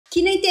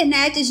Que na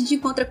internet a gente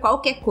encontra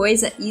qualquer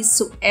coisa,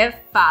 isso é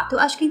fato. Eu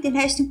acho que a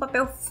internet tem um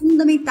papel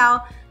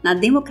fundamental na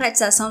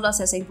democratização do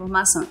acesso à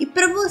informação. E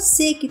para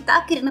você que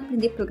está querendo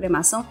aprender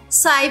programação,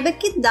 saiba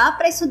que dá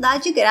para estudar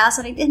de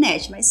graça na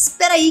internet. Mas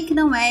espera aí que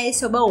não é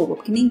esse o baú,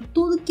 porque nem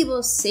tudo que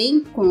você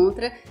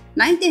encontra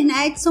na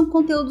internet são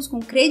conteúdos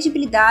com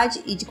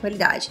credibilidade e de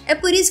qualidade. É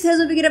por isso que eu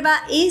resolvi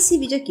gravar esse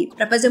vídeo aqui,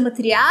 para fazer uma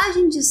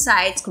triagem de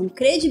sites com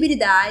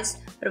credibilidade,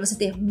 para você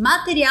ter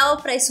material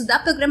para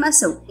estudar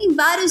programação em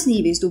vários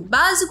níveis, do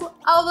básico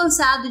ao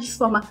avançado, de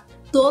forma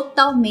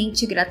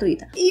totalmente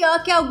gratuita. E ó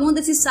que alguns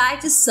desses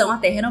sites são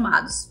até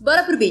renomados.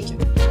 Bora pro vídeo!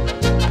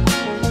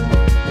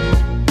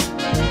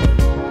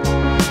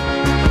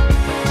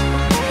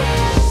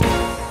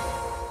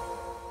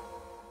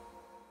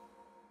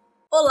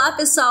 Olá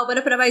pessoal,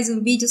 bora para mais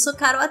um vídeo. Eu sou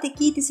Carol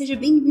Atequita e seja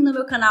bem-vindo ao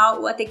meu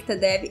canal, o Atequita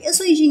Dev. Eu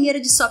sou engenheira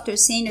de software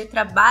sênior,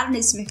 trabalho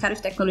nesse mercado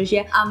de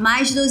tecnologia há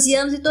mais de 12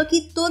 anos e tô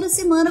aqui toda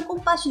semana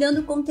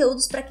compartilhando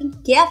conteúdos para quem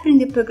quer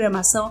aprender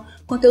programação,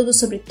 conteúdo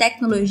sobre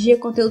tecnologia,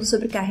 conteúdo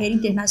sobre carreira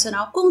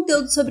internacional,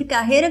 conteúdo sobre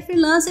carreira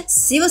freelancer.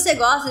 Se você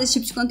gosta desse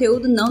tipo de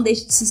conteúdo, não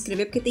deixe de se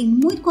inscrever porque tem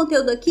muito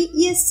conteúdo aqui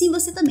e assim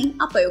você também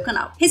apoia o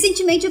canal.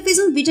 Recentemente eu fiz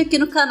um vídeo aqui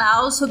no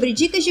canal sobre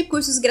dicas de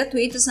cursos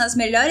gratuitos nas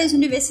melhores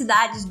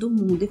universidades do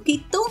mundo. Eu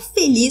fiquei tão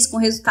feliz com o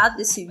resultado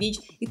desse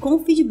vídeo e com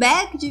o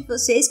feedback de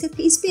vocês que eu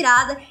fiquei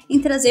inspirada em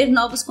trazer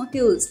novos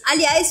conteúdos.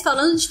 Aliás,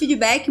 falando de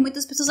feedback,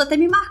 muitas pessoas até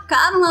me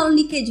marcaram lá no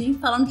LinkedIn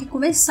falando que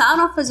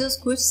começaram a fazer os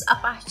cursos a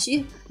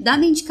partir da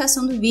minha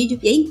indicação do vídeo,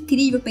 e é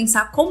incrível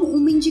pensar como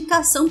uma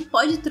indicação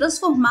pode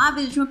transformar a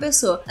vida de uma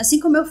pessoa, assim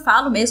como eu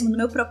falo mesmo no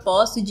meu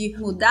propósito de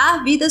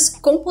mudar vidas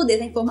com o poder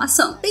da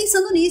informação.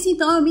 Pensando nisso,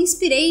 então eu me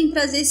inspirei em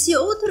trazer esse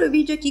outro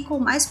vídeo aqui com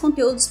mais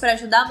conteúdos para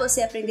ajudar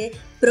você a aprender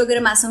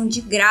programação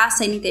de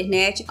graça aí na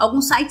internet,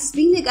 alguns sites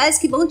bem legais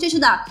que vão te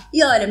ajudar.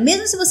 E olha,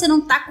 mesmo se você não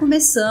está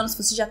começando,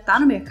 se você já está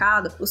no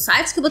mercado, os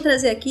sites que eu vou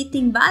trazer aqui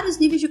tem vários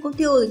níveis de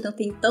conteúdo, então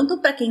tem tanto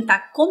para quem está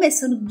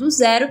começando do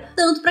zero,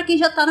 tanto para quem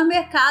já está no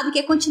mercado e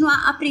quer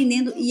continuar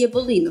aprendendo e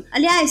evoluindo.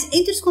 Aliás,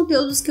 entre os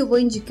conteúdos que eu vou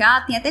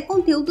indicar, tem até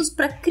conteúdos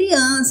para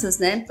crianças,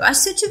 né? Eu acho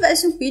que se eu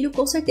tivesse um filho,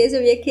 com certeza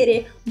eu ia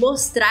querer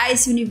mostrar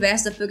esse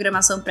universo da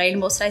programação para ele,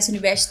 mostrar esse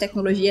universo de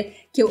tecnologia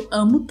que eu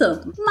amo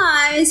tanto.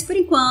 Mas, por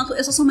enquanto,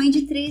 eu só sou mãe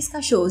de 3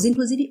 cachorros,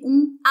 inclusive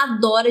um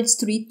adora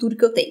destruir tudo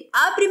que eu tenho.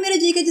 A primeira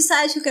dica de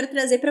site que eu quero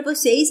trazer para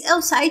vocês é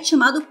o site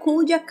chamado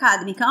Code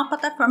Academy, que é uma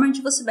plataforma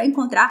onde você vai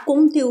encontrar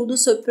conteúdo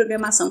sobre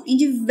programação em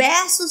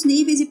diversos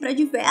níveis e para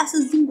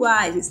diversas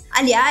linguagens.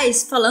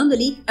 Aliás, falando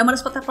ali, é uma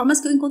das plataformas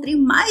que eu encontrei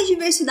mais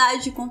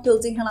diversidade de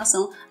conteúdos em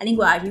relação à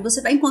linguagem.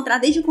 Você vai encontrar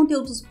desde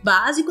conteúdos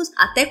básicos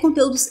até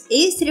conteúdos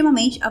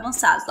extremamente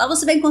avançados. Lá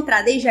você vai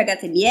encontrar desde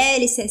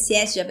HTML,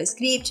 CSS,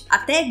 JavaScript,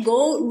 até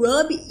Go,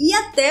 Ruby e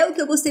até o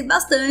que eu gostei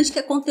bastante, que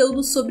é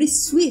conteúdo sobre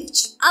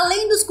Swift.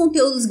 Além dos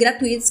conteúdos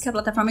gratuitos que a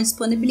plataforma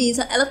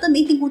disponibiliza, ela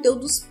também tem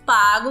conteúdos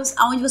pagos,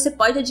 onde você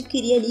pode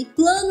adquirir ali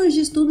planos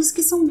de estudos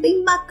que são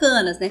bem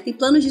bacanas, né? Tem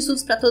planos de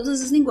estudos para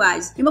todas as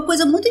linguagens. E uma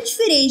coisa muito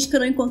diferente que eu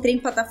não encontrei em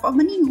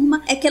plataforma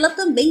nenhuma é que ela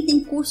também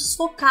tem cursos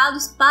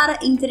focados para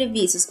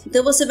entrevistas.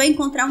 Então você vai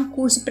encontrar um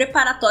curso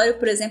preparatório,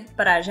 por exemplo,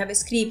 para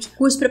JavaScript,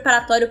 curso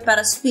preparatório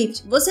para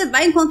Swift. Você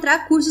vai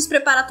encontrar cursos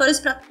preparatórios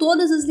para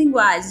todas as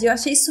linguagens. E eu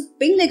achei isso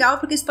bem legal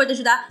porque isso pode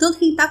ajudar tanto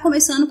quem está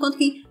começando quanto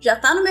quem já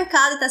está no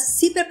mercado e está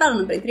se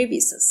preparando para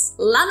entrevistas.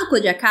 Lá no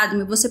Code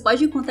Academy você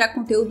pode encontrar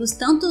conteúdos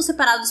tanto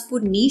separados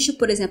por nicho,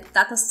 por exemplo,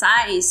 Data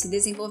Science,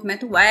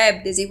 desenvolvimento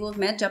web,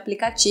 desenvolvimento de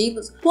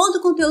aplicativos,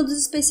 quanto conteúdos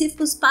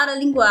específicos para a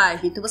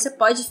linguagem. Então você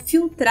pode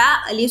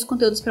filtrar ali os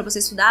conteúdos para você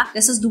estudar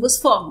dessas duas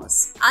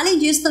formas. Além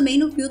disso, também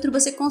no filtro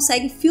você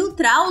consegue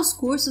filtrar os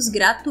cursos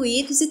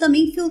gratuitos e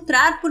também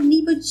filtrar por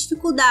nível de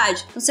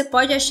dificuldade. Você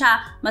pode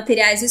achar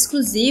materiais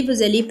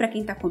exclusivos ali para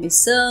quem está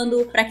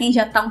começando, para quem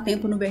já está um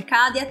tempo no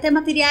mercado e até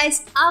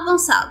materiais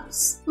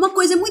avançados. Uma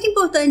coisa muito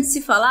importante de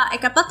se falar é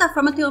que a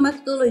plataforma tem uma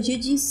metodologia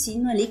de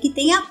ensino ali que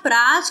tem a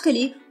prática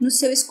ali no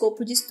seu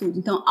escopo de estudo.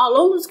 Então, ao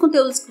longo dos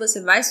conteúdos que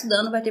você vai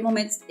estudando, vai ter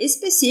momentos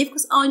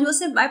específicos onde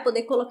você vai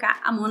poder colocar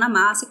a mão na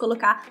massa e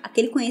colocar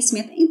aquele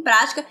conhecimento em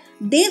prática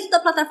dentro da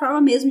plataforma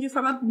mesmo, de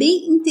forma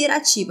bem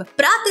interativa.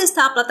 Para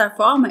testar a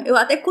plataforma, eu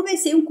até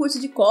comecei um curso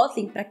de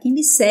Kotlin. Para quem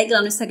me segue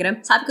lá no Instagram,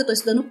 sabe que eu estou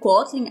estudando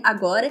Kotlin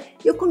agora,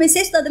 e eu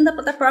comecei a estudar dentro da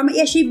plataforma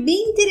e achei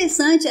bem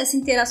interessante essa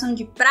interação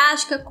de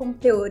prática com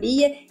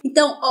teoria.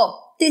 Então,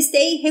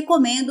 testei e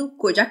recomendo o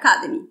Code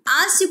Academy.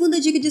 A segunda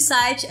dica de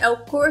site é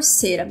o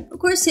Coursera. O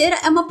Coursera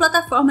é uma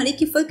plataforma ali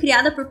que foi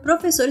criada por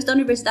professores da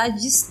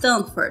Universidade de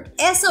Stanford.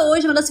 Essa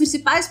hoje é uma das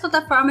principais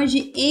plataformas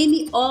de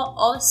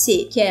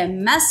MOOC, que é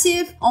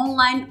Massive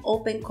Online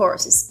Open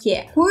Courses, que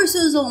é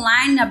cursos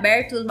online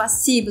abertos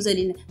massivos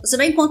ali, né? Você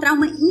vai encontrar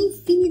uma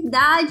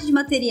infinidade de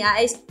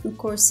materiais no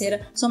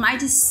Coursera. São mais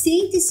de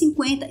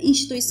 150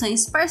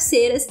 instituições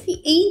parceiras e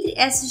entre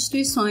essas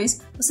instituições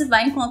você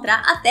vai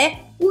encontrar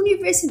até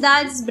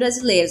universidades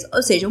brasileiras.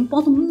 Ou seja, um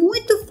ponto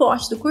muito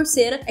forte do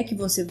Coursera é que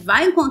você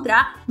vai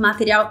encontrar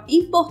material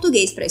em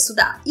português para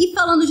estudar. E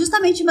falando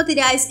justamente de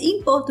materiais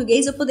em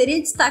português, eu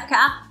poderia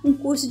destacar um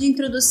curso de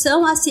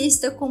introdução à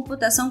ciência da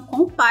computação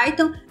com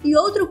Python e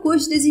outro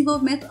curso de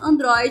desenvolvimento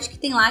Android que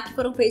tem lá, que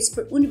foram feitos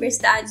por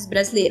universidades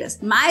brasileiras.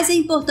 Mas é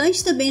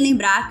importante também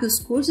lembrar que os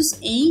cursos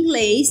em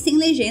inglês têm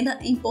legenda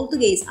em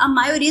português, a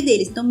maioria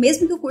deles. Então,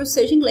 mesmo que o curso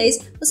seja em inglês,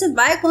 você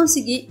vai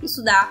conseguir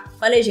estudar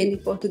com a legenda em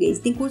português.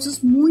 Tem cursos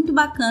muito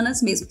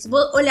bacanas mesmo. Se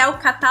for olhar o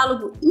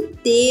catálogo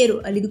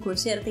inteiro ali do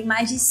Coursera, tem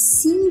mais de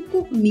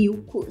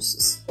 5.000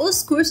 cursos.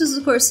 Os cursos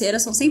do Coursera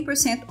são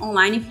 100%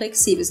 online e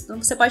flexíveis.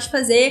 Então, você pode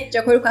fazer de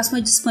acordo com a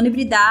sua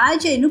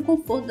disponibilidade aí no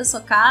conforto da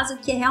sua casa,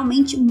 que é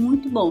realmente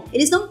muito bom.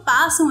 Eles não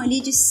passam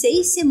ali de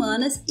 6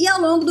 semanas e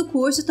ao longo do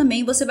curso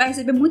também você vai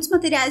receber muitos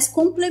materiais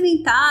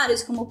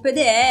complementares, como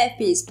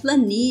PDFs,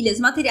 planilhas,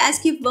 materiais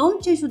que vão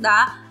te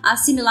ajudar a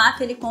assimilar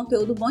aquele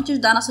conteúdo, vão te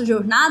ajudar na sua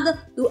jornada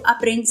do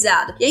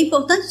aprendizado. E é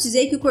importante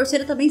dizer que o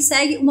Coursera também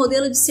segue o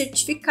modelo de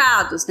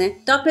certificados, né?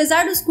 Então,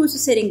 apesar dos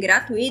cursos serem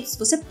gratuitos,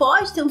 você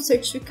pode ter um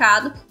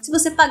certificado se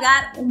você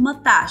pagar uma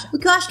taxa. O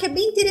que eu acho que é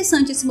bem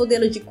interessante esse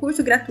modelo de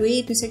curso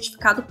gratuito e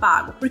certificado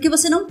pago, porque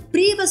você não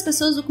priva as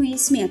pessoas do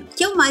conhecimento,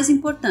 que é o mais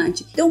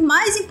importante. Então, o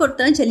mais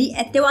importante ali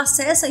é ter o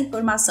acesso à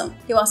informação,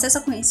 ter o acesso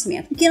ao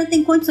conhecimento. E quem não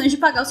tem condições de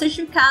pagar o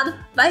certificado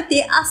vai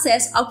ter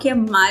acesso ao que é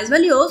mais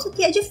valioso,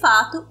 que é de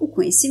fato o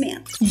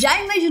conhecimento.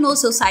 Já imaginou o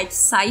seu site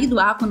sair do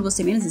ar quando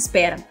você menos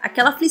espera?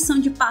 Aquela aflição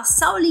de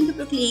passar o link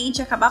para o cliente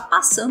e acabar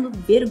passando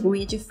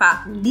vergonha de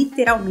fato,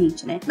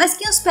 literalmente, né? Mas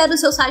quem hospeda o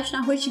seu site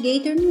na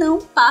HostGator não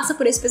passa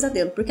por esse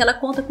pesadelo, porque ela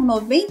conta com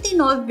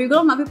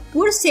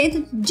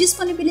 99,9% de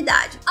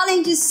disponibilidade,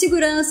 além de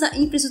segurança,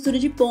 infraestrutura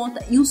de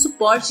ponta e um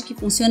suporte que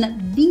funciona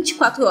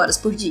 24 horas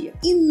por dia.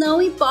 E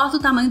não importa o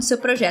tamanho do seu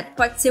projeto,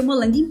 pode ser uma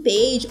landing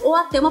page ou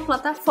até uma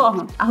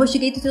plataforma. A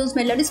HostGator tem os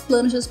melhores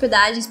planos de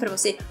hospedagens para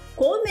você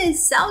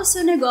começar o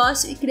seu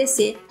negócio e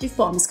crescer de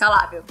forma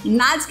escalável.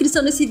 Na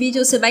descrição desse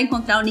vídeo você vai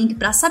encontrar um link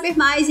para saber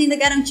mais e ainda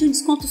garantir um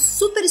desconto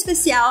super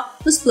especial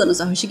nos planos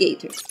da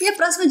HostGator. E a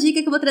próxima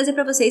dica que eu vou trazer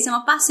para vocês é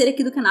uma parceira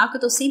aqui do canal que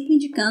eu tô sempre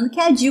indicando, que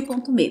é a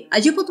Dio.me. A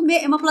Dio.me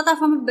é uma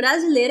plataforma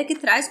brasileira que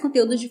traz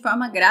conteúdos de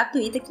forma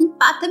gratuita que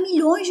impacta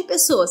milhões de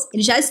pessoas.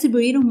 Eles já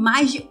distribuíram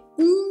mais de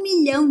 1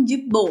 milhão de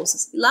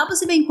bolsas. E lá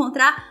você vai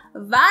encontrar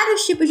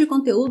vários tipos de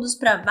conteúdos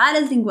para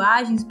várias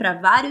linguagens, para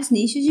vários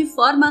nichos de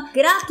forma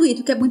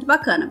gratuita, o que é muito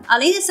bacana.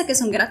 Além dessa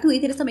questão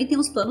gratuita, eles também têm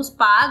os planos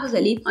pagos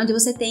ali, onde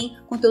você tem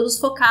conteúdos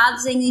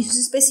focados em nichos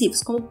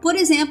específicos, como por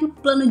exemplo,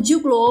 o plano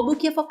Dio Globo,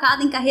 que é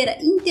focado em carreira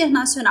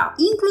internacional.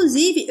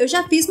 Inclusive, eu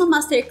já fiz uma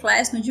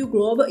masterclass no Dio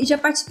Globo e já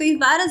participei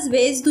várias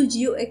vezes do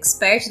Dio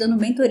Expert, dando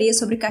mentoria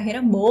sobre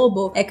carreira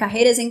mobile,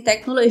 carreiras em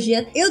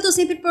tecnologia. Eu tô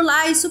sempre por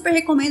lá e super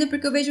recomendo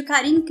porque eu vejo o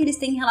carinho que eles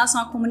têm em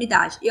relação à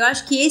comunidade. Eu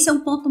acho que esse é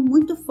um ponto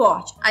muito forte.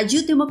 A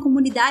Dio tem uma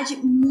comunidade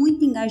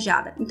muito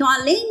engajada. Então,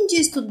 além de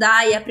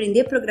estudar e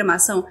aprender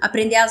programação,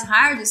 aprender as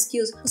hard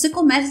skills, você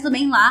começa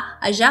também lá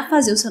a já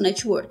fazer o seu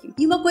networking.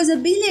 E uma coisa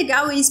bem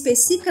legal e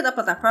específica da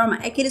plataforma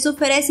é que eles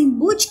oferecem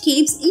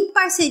bootcamps em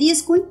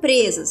parcerias com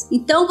empresas.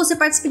 Então, você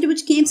participa de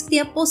bootcamps que tem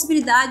a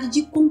possibilidade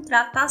de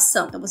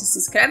contratação. Então, você se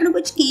inscreve no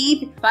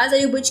bootcamp, faz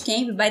aí o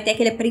bootcamp, vai ter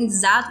aquele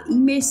aprendizado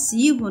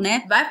imersivo,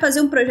 né? Vai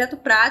fazer um projeto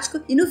prático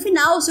e no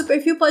final o seu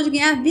perfil pode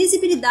ganhar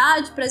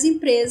visibilidade para as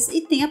empresas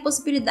e tem a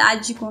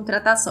possibilidade de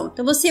contratação.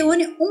 Então você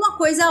une uma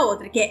coisa à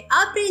outra, que é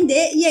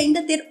aprender e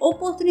ainda ter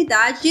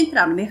oportunidade de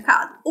entrar no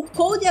mercado. O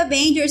Code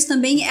Avengers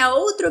também é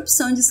outra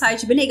opção de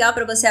site bem legal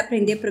para você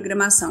aprender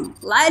programação.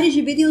 Lá eles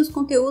dividem os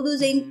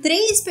conteúdos em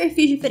 3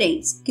 perfis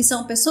diferentes, que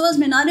são pessoas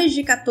menores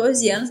de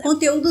 14 anos,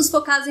 conteúdos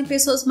focados em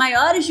pessoas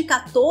maiores de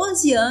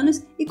 14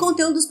 anos e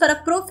conteúdos para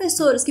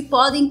professores que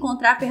podem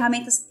encontrar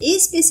ferramentas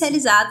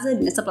especializadas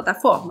ali nessa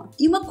plataforma.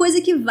 E uma coisa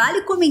que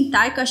vale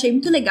comentar que eu achei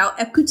muito legal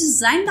é que o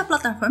design da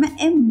plataforma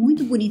é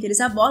muito bonito,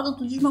 eles abordam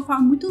tudo de uma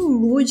forma muito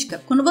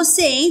lúdica. Quando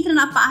você entra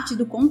na parte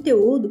do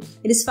conteúdo,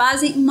 eles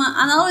fazem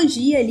uma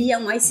analogia ali a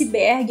um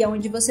iceberg,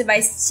 onde você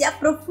vai se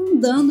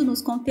aprofundando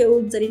nos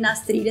conteúdos ali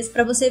nas trilhas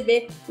para você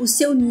ver o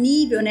seu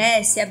nível,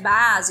 né, se é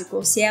básico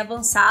ou se é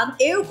avançado.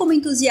 Eu, como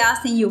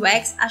entusiasta em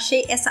UX,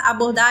 achei essa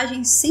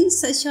abordagem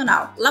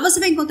sensacional. Lá você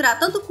vai encontrar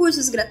tanto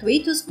cursos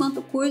gratuitos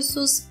quanto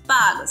cursos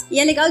pagos. E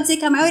é legal dizer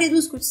que a maioria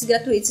dos cursos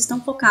gratuitos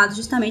estão focados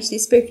justamente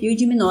nesse perfil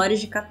de menores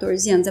de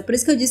 14 anos. É por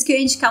isso que eu disse que eu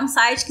ia indicar um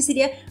site que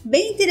seria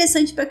bem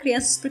interessante para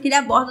crianças, porque ele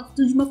aborda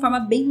tudo de uma forma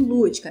bem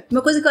lúdica.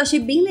 Uma coisa que eu achei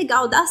bem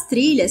legal das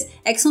trilhas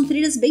é que são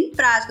trilhas bem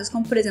práticas,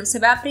 como por exemplo, você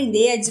vai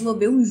aprender a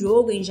desenvolver um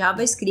jogo em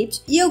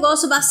JavaScript. E eu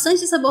gosto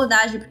bastante dessa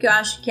abordagem porque eu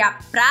acho que a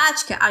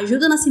prática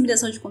ajuda na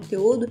assimilação de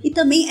conteúdo e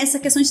também essa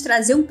questão de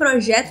trazer um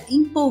projeto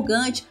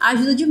empolgante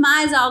ajuda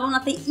demais a aluna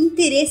a ter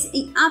interesse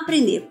em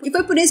aprender. E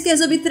foi por isso que eu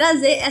resolvi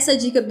trazer essa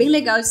dica bem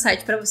legal de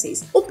site para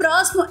vocês. O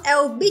próximo é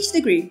o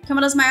Degree, que é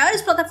uma das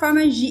maiores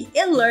plataformas de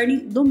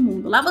e-learning do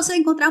mundo. Lá você vai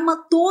encontrar uma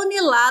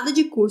tonelada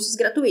de cursos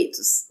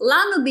gratuitos.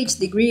 Lá no Beat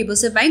Degree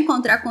você vai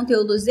encontrar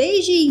conteúdos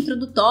desde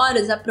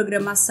introdutórios à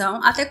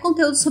programação até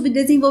conteúdos sobre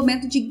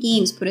desenvolvimento de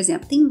games, por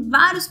exemplo. Tem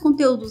vários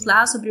conteúdos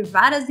lá sobre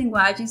várias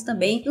linguagens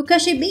também. E o que eu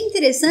achei bem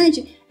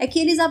interessante é que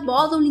eles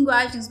abordam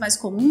linguagens mais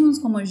comuns,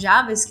 como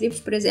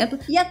JavaScript, por exemplo,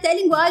 e até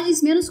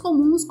linguagens menos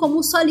comuns, como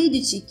o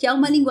Solidity, que é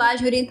uma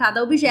linguagem orientada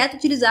a objeto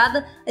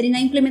utilizada ali na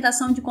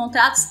implementação de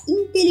contratos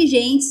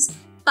inteligentes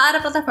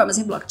para plataformas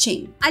em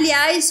blockchain.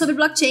 Aliás, sobre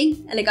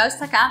blockchain, é legal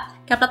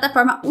destacar que a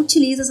plataforma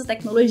utiliza essa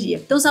tecnologia.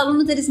 Então os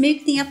alunos eles meio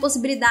que têm a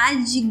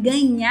possibilidade de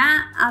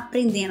ganhar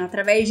aprendendo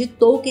através de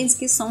tokens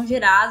que são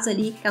gerados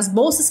ali, as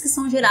bolsas que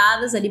são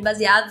geradas ali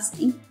baseadas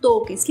em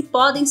tokens que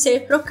podem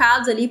ser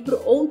trocados ali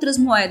por outras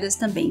moedas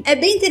também. É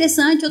bem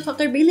interessante, outro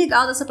fator bem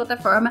legal dessa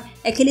plataforma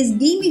é que eles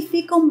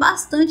gamificam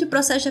bastante o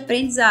processo de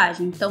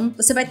aprendizagem. Então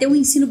você vai ter um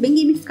ensino bem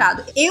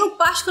gamificado. Eu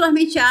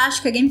particularmente acho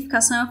que a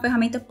gamificação é uma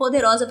ferramenta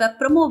poderosa para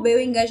promover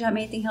o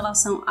engajamento em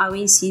relação ao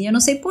ensino. Eu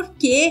não sei por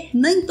que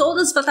nem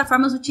todas as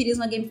plataformas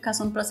utilizam a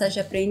gamificação no processo de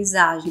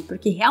aprendizagem,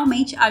 porque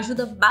realmente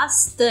ajuda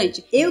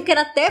bastante. Eu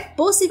quero até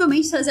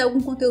possivelmente trazer algum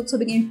conteúdo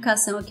sobre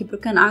gamificação aqui pro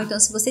canal, então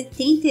se você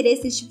tem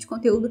interesse nesse tipo de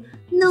conteúdo,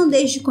 não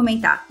deixe de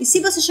comentar. E se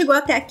você chegou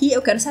até aqui,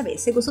 eu quero saber,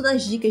 você gostou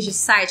das dicas de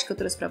site que eu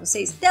trouxe pra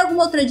vocês? Tem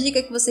alguma outra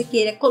dica que você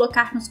queira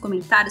colocar nos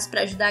comentários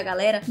pra ajudar a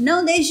galera?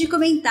 Não deixe de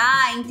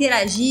comentar,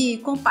 interagir,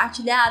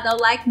 compartilhar, dar o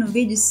like no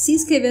vídeo, se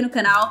inscrever no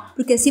canal,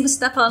 porque assim você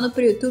tá falando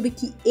pro YouTube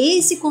que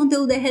esse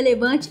conteúdo é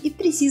relevante e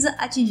precisa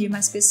atingir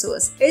mais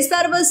pessoas. Eu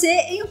espero você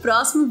em um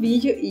próximo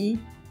vídeo e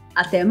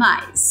até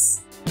mais!